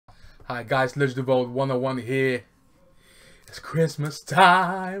Hi guys, Legend of Old 101 here. It's Christmas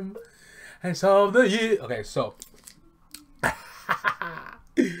time. And it's all of the year. Okay, so.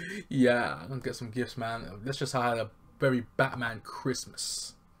 Yeah, I'm gonna get some gifts, man. Let's just say I had a very Batman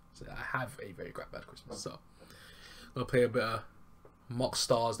Christmas. So I have a very great bad Christmas. So, I'm gonna play a bit of Mock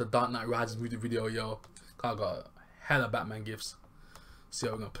Stars, the Dark Knight Rises music video, yo. I got hella Batman gifts. See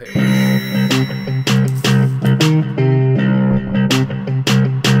how we're gonna play it.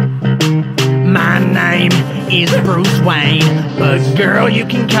 My name is Bruce Wayne, but girl, you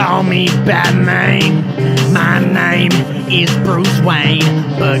can call me Batman. My name is Bruce Wayne,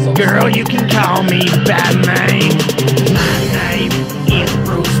 but girl, you can call me Batman. My name is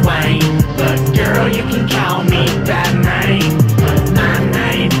Bruce Wayne, but girl, you can call me Batman. My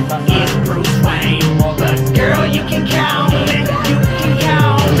name is Bruce Wayne, but girl, you can call me. You can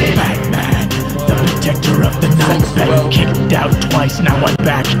call me Batman, the protector of the night. Been kicked out twice, now I'm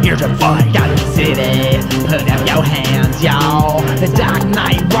back here to fight. Gotham City, put up your hands, y'all. The Dark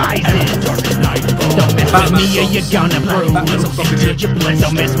Knight rises. Don't mess with me or you're gonna bruise. Into your bliss.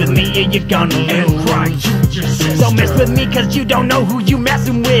 Don't mess with me or you're gonna lose. Don't mess with me cause you don't know who you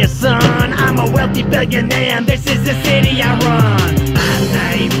messing with, son. I'm a wealthy billionaire and this is the city I run. My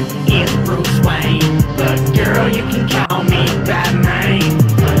name is Bruce Wayne, but girl, you can call me Batman.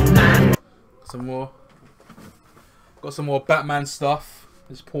 Some more. Got some more Batman stuff.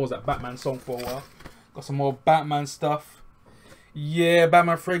 Let's pause that Batman song for a while. Got some more Batman stuff. Yeah,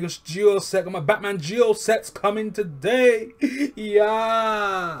 Batman Fragrance Geo set. Got my Batman Geo sets coming today.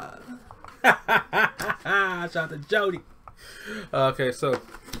 Yeah. Shout out to Jody. Okay, so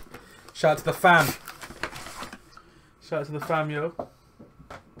shout out to the fam. Shout out to the fam, yo.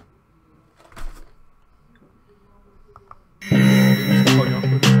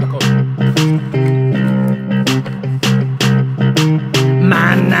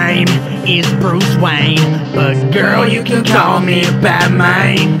 My name is Bruce Wayne, but girl, you can call me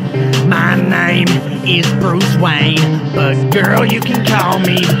Batman. My name is Bruce Wayne, but girl, you can call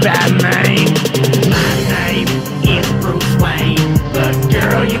me Batman. My name is Bruce Wayne, but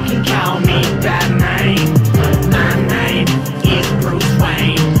girl, you can call me Batman. My name is Bruce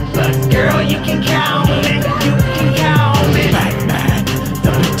Wayne, but girl, you can call me. You can call me Batman,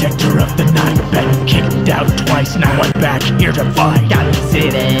 the protector of the night. Been kicked out twice, now I'm back here to fight. Gotham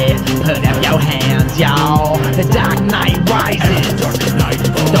City, put up your hands, y'all. The Dark Knight rises.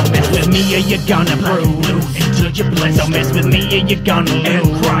 Don't mess with me or you're gonna bruise. Into your bliss. Don't mess with me or you're gonna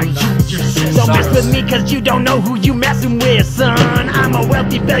lose. Don't mess with me cause you don't know who you messing with, son. I'm a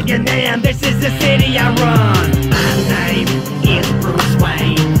wealthy billionaire and this is the city I run. My name is Bruce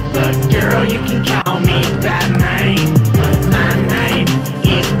Wayne, but girl, you can call me Batman. My name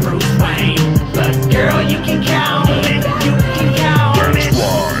is Bruce Wayne, but girl, you can call me. You can call me. That's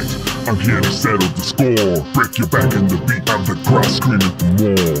right, I'm here to settle the score. Break your back in the beat, I'm the grass screaming for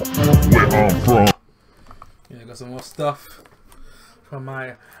more. Where I'm from. Yeah, got some more stuff from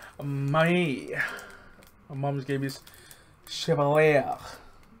my mommy. My mom just gave me this Chevalier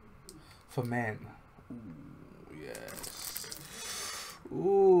for men. Ooh, yes.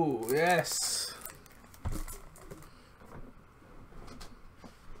 Ooh, yes.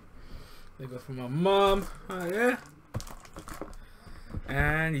 They go from my mom. Oh, yeah.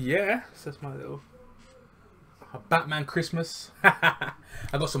 And yeah, so that's my little Batman Christmas. I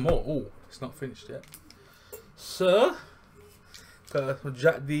got some more. Oh, it's not finished yet. So, got a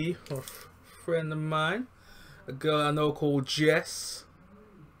Jack D, a friend of mine, a girl I know called Jess.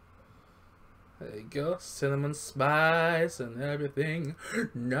 There you go, cinnamon spice and everything,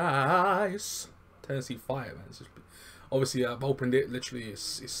 nice. Tennessee Fire, man. It's just, obviously, I've opened it. Literally,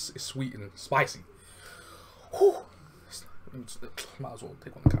 it's sweet and spicy. Whew. Might as well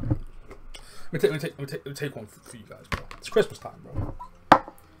take one on the camera. Let me take one for you guys, bro. It's Christmas time, bro.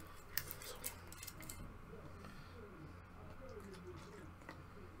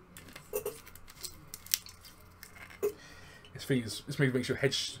 This makes your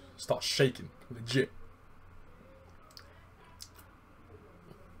head start shaking, legit.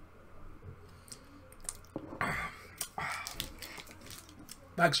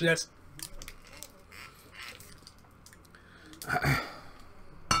 Thanks, Jess.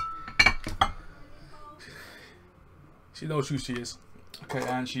 She knows who she is. Okay,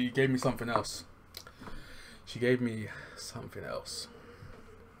 and she gave me something else. She gave me something else.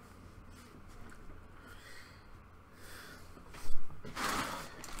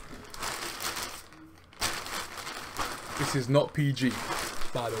 This is not PG,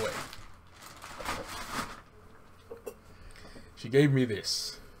 by the way. She gave me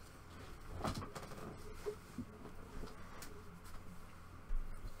this.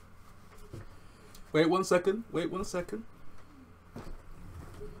 Wait 1 second. Wait 1 second.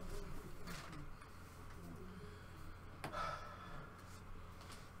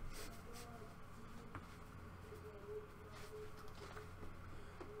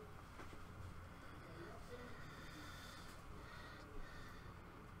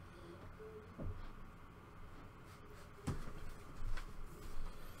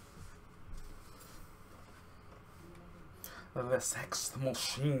 The sex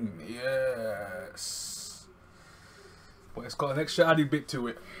machine, yes. But it's got an extra added bit to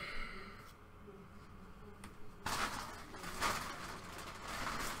it.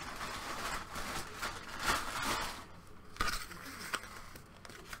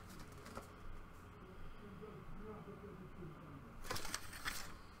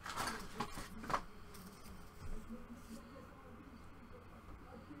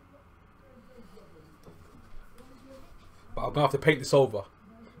 But I'm gonna have to paint this over.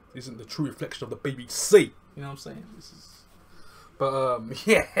 This isn't the true reflection of the BBC. You know what I'm saying? This is. But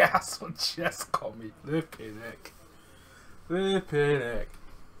yeah, that's what just got me. Flipping heck. Flipping heck.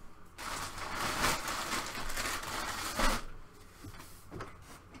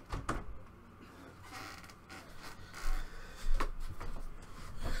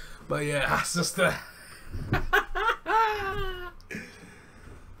 But yeah, that's just a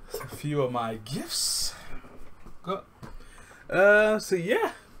few of my gifts. Got. So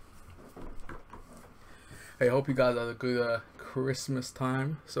yeah. Hey, I hope you guys had a good Christmas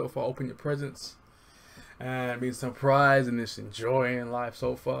time so far. Open your presents and being surprised and just enjoying life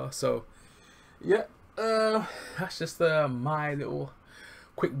so far. So yeah, that's just my little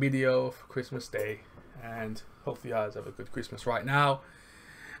quick video for Christmas Day, and hopefully you guys have a good Christmas right now.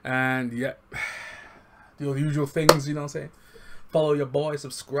 And yeah, do the usual things, you know what I'm saying? Follow your boy,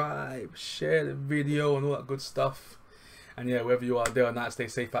 subscribe, share the video and all that good stuff. And yeah, wherever you are, day or night, stay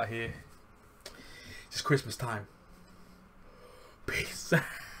safe out here. It's Christmas time. Peace.